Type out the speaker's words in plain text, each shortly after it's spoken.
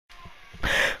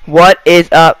What is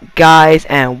up, guys,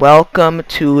 and welcome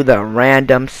to the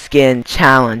random skin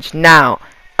challenge. Now,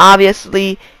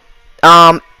 obviously,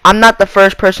 I'm not the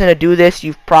first person to do this.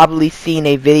 You've probably seen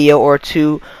a video or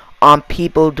two on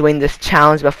people doing this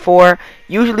challenge before.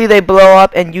 Usually they blow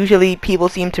up, and usually people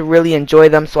seem to really enjoy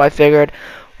them, so I figured,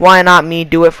 why not me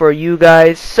do it for you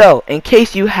guys? So, in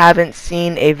case you haven't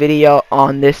seen a video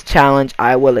on this challenge,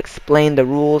 I will explain the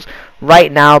rules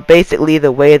right now. Basically,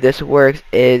 the way this works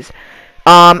is,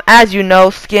 as you know,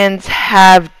 skins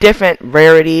have different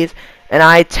rarities, and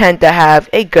I tend to have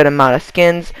a good amount of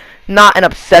skins. Not an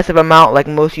obsessive amount like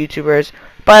most YouTubers,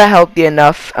 but a healthy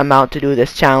enough amount to do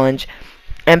this challenge.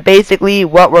 And basically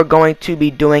what we're going to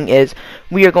be doing is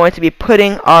we are going to be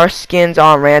putting our skins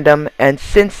on random, and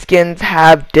since skins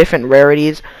have different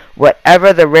rarities,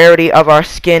 whatever the rarity of our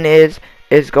skin is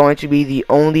going to be the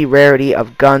only rarity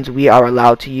of guns we are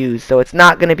allowed to use. So it's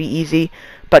not going to be easy,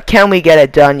 but can we get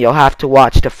it done? You'll have to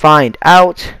watch to find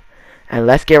out. And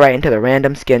let's get right into the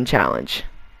random skin challenge.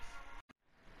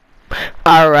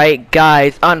 Alright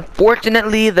guys,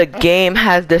 unfortunately the game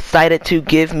has decided to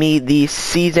give me the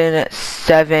Season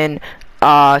 7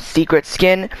 secret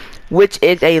skin, which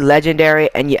is a legendary,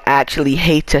 and you actually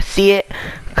hate to see it,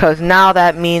 because now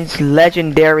that means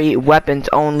legendary weapons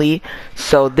only,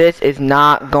 so this is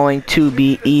not going to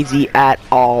be easy at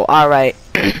all. Alright,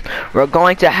 we're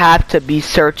going to have to be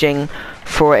searching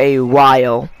for a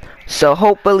while. So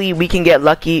hopefully we can get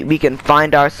lucky, we can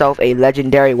find ourselves a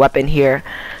legendary weapon here,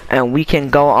 and we can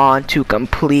go on to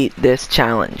complete this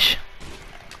challenge.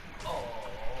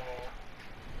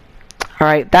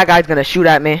 Alright, that guy's gonna shoot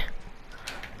at me.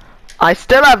 I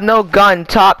still have no gun,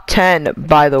 top 10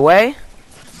 by the way.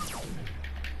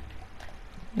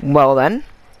 Well then.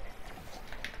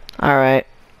 Alright.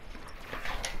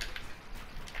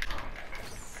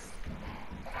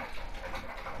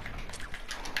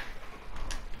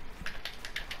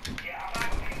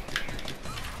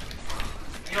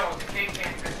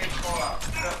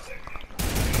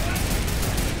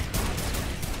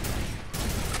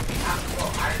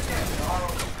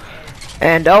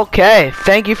 And okay,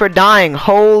 thank you for dying.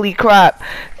 Holy crap.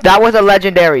 That was a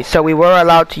legendary, so we were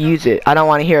allowed to use it. I don't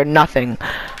want to hear nothing.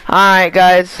 Alright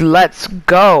guys, let's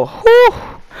go. Whew.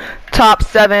 Top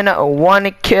 7,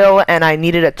 1 kill, and I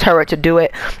needed a turret to do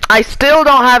it. I still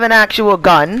don't have an actual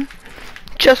gun.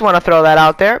 Just want to throw that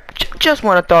out there. Just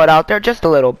want to throw it out there just a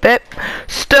little bit.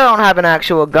 Still don't have an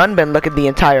actual gun. Been looking the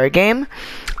entire game.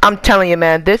 I'm telling you,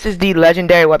 man, this is the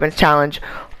legendary weapons challenge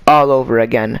all over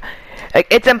again.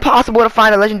 It's impossible to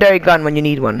find a legendary gun when you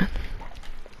need one.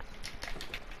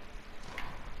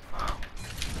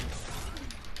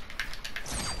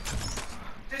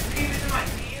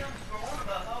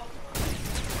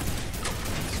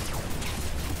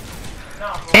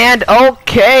 And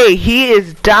okay, he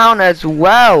is down as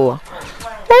well.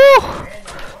 Woo!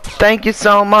 Thank you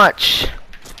so much.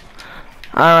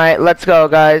 Alright, let's go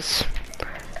guys.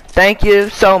 Thank you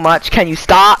so much. Can you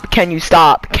stop? Can you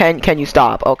stop? Can you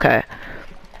stop? Okay.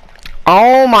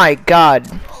 Oh my god.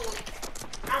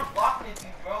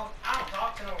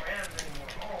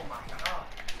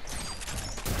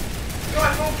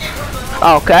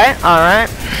 Okay, alright.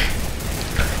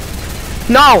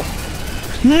 No!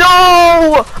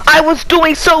 No! I was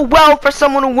doing so well for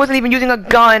someone who wasn't even using a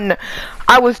gun.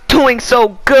 I was doing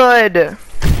so good.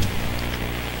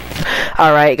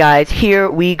 Alright guys, here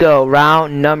we go.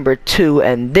 Round number 2,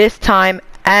 and this time,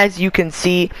 as you can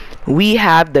see, we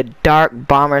have the dark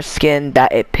bomber skin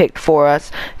that it picked for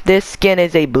us. This skin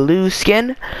is a blue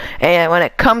skin, and when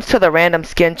it comes to the random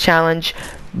skin challenge,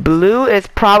 blue is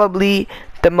probably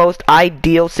the most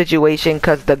ideal situation,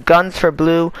 because the guns for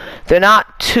blue, they're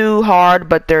not too hard,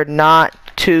 but they're not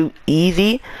too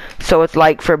easy. So it's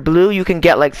like for blue you can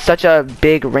get like such a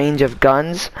big range of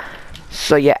guns,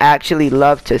 so you actually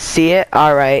love to see it.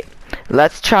 Alright,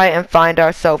 let's try and find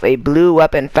ourselves a blue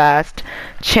weapon fast.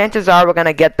 Chances are we're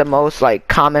gonna get the most like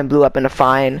common blue weapon to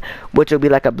find, which will be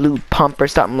like a blue pump or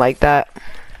something like that.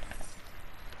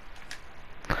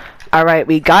 Alright,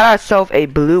 we got ourselves a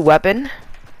blue weapon,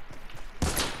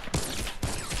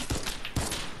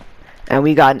 and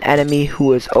we got an enemy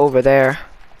who is over there.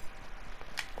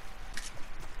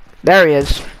 There he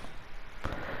is.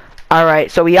 Alright,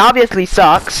 so he obviously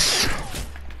sucks.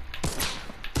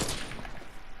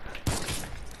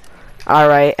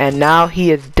 Alright, and now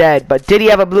he is dead. But did he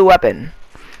have a blue weapon?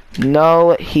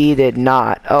 No, he did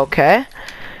not. Okay.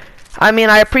 I mean,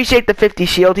 I appreciate the 50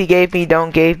 shield he gave me.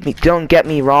 Don't get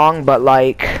me wrong, but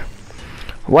like,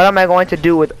 what am I going to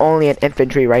do with only an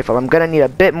infantry rifle? I'm gonna need a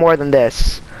bit more than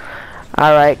this.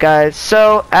 Alright guys,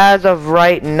 so as of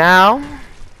right now,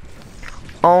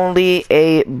 only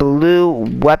a blue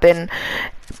weapon.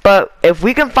 But if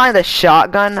we can find a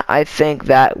shotgun, I think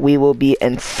that we will be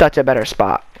in such a better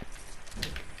spot.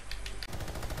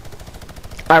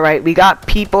 Alright, we got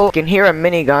people. You can hear a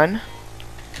minigun.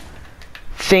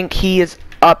 Think he is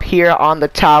up here on the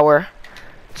tower.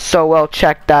 So we'll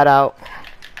check that out.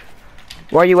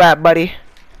 Where you at, buddy?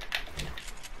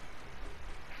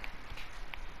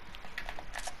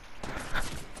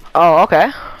 Oh,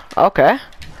 okay. Okay.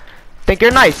 Think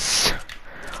you're nice. You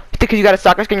think 'cause you got a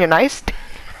soccer skin you're nice?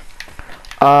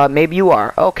 Maybe you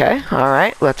are. Okay.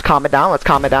 Alright. Let's calm it down. Let's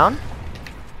calm it down.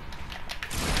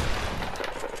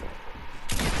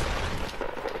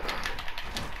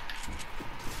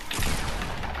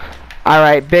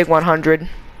 Alright. Big 100.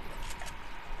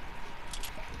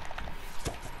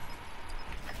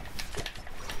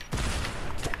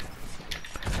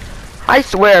 I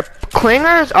swear,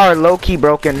 clingers are low-key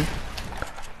broken.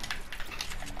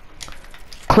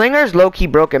 Clingers low-key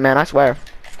broken, man. I swear.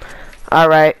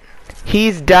 Alright.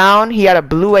 He's down. He had a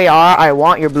blue AR. I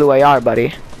want your blue AR,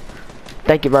 buddy.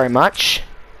 Thank you very much.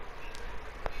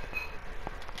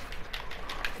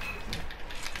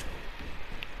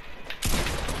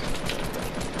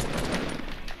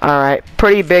 Alright.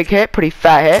 Pretty big hit. Pretty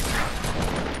fat hit.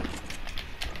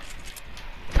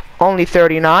 Only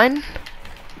 39.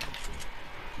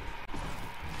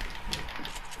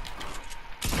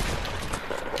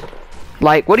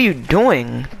 Like, what are you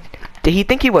doing? Did he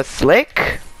think he was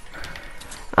slick?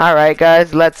 Alright,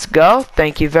 guys, let's go.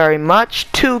 Thank you very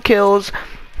much. 2 kills,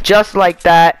 just like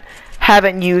that.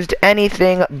 Haven't used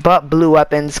anything but blue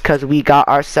weapons because we got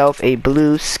ourselves a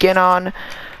blue skin on.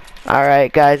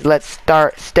 Alright, guys, let's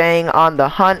start staying on the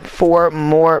hunt for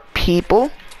more people.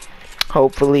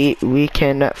 Hopefully we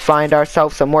can find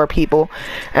ourselves some more people,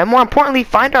 and more importantly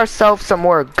find ourselves some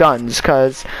more guns,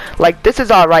 cause like this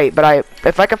is alright, but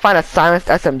if I can find a silenced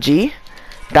SMG,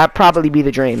 that'd probably be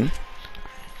the dream.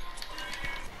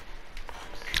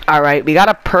 Alright, we got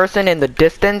a person in the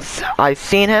distance. I've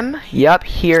seen him. Yep,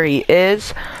 here he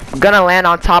is. I'm gonna land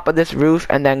on top of this roof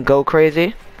and then go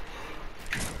crazy,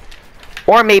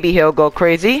 or maybe he'll go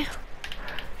crazy,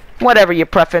 whatever your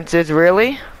preference is,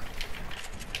 really.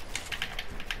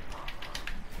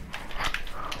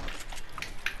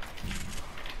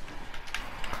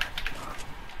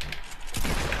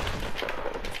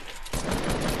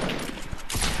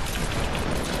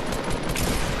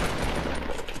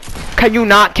 Can you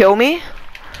not kill me?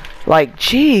 Like,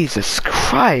 Jesus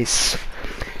Christ.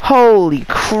 Holy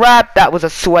crap, that was a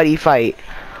sweaty fight.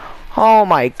 Oh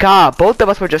my god, both of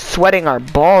us were just sweating our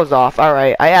balls off.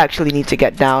 Alright, I actually need to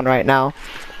get down right now,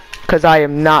 because I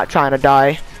am not trying to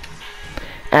die.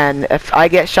 And if I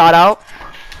get shot out,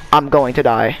 I'm going to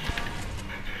die.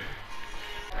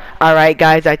 Alright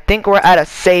guys, I think we're at a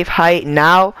safe height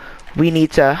now. We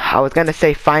need to, I was gonna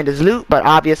say find his loot, but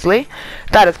obviously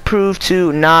that has proved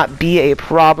to not be a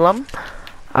problem.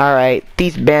 Alright,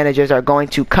 these bandages are going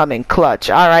to come in clutch.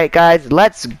 Alright guys,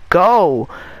 let's go.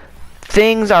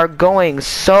 Things are going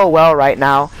so well right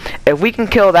now. If we can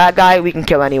kill that guy, we can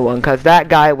kill anyone, because that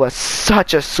guy was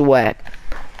such a sweat.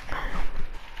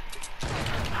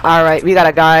 Alright, we got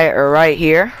a guy right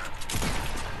here.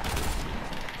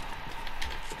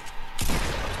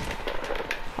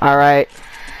 Alright.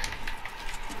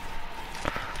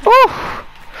 Woo!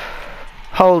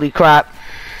 Holy crap.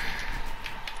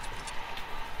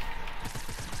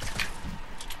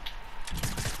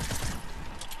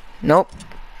 Nope.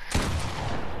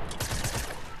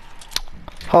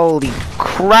 Holy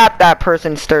crap, that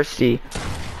person's thirsty.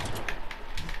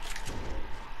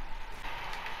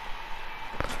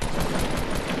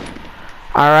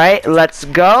 Alright, let's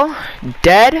go.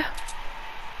 Dead.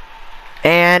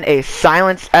 And a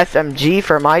silenced SMG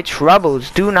for my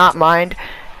troubles. Do not mind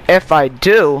if I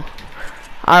do.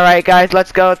 Alright guys,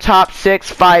 let's go. Top 6,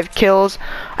 5 kills.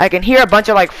 I can hear a bunch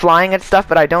of like flying and stuff,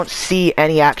 but I don't see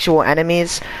any actual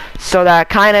enemies. So that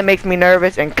kind of makes me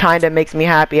nervous and kind of makes me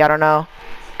happy. I don't know.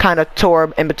 Kind of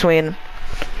tore in between.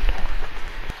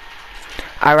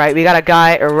 Alright, we got a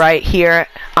guy right here.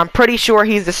 I'm pretty sure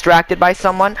he's distracted by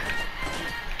someone.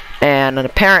 And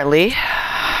apparently,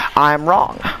 I'm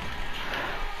wrong.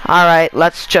 Alright,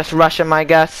 let's just rush him, I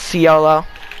guess. YOLO.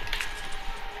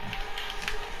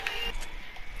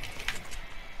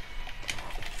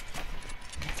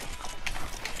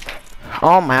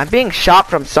 Oh man, I'm being shot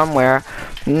from somewhere.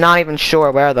 Not even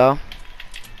sure where though.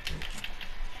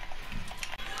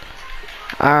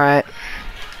 Alright.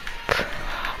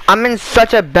 I'm in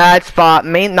such a bad spot.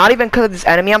 Not even because of this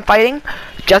enemy I'm fighting.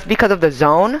 Just because of the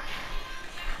zone.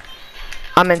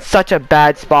 I'm in such a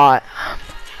bad spot.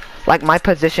 Like, my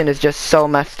position is just so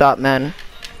messed up, man.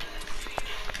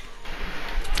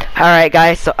 Alright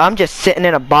guys, so I'm just sitting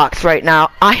in a box right now.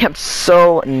 I am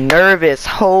so nervous.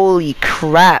 Holy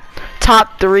crap.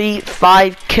 Top 3,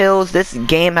 5 kills. This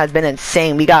game has been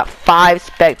insane. We got 5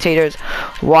 spectators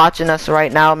watching us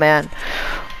right now, man.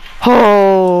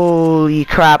 Holy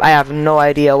crap. I have no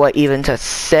idea what even to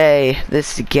say.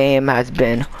 This game has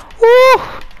been, woo,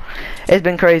 it's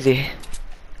been crazy.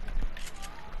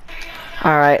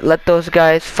 Alright, let those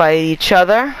guys fight each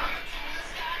other.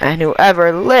 And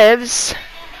whoever lives...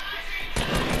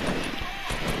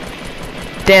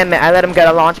 Damn it, I let him get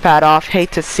a launch pad off.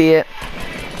 Hate to see it.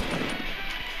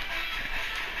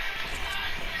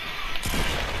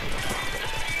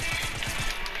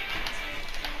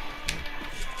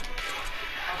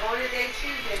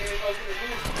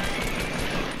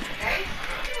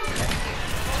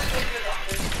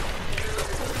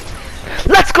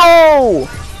 Let's go!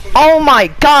 Oh my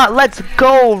god, let's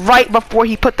go! Right before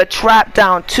he put the trap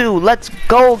down too. Let's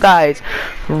go, guys.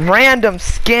 Random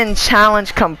skin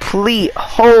challenge complete.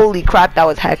 Holy crap, that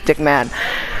was hectic, man.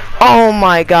 Oh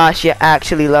my gosh, you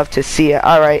actually love to see it.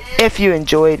 Alright, if you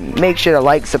enjoyed, make sure to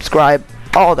like, subscribe,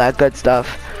 all that good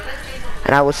stuff.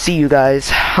 And I will see you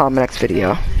guys on the next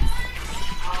video.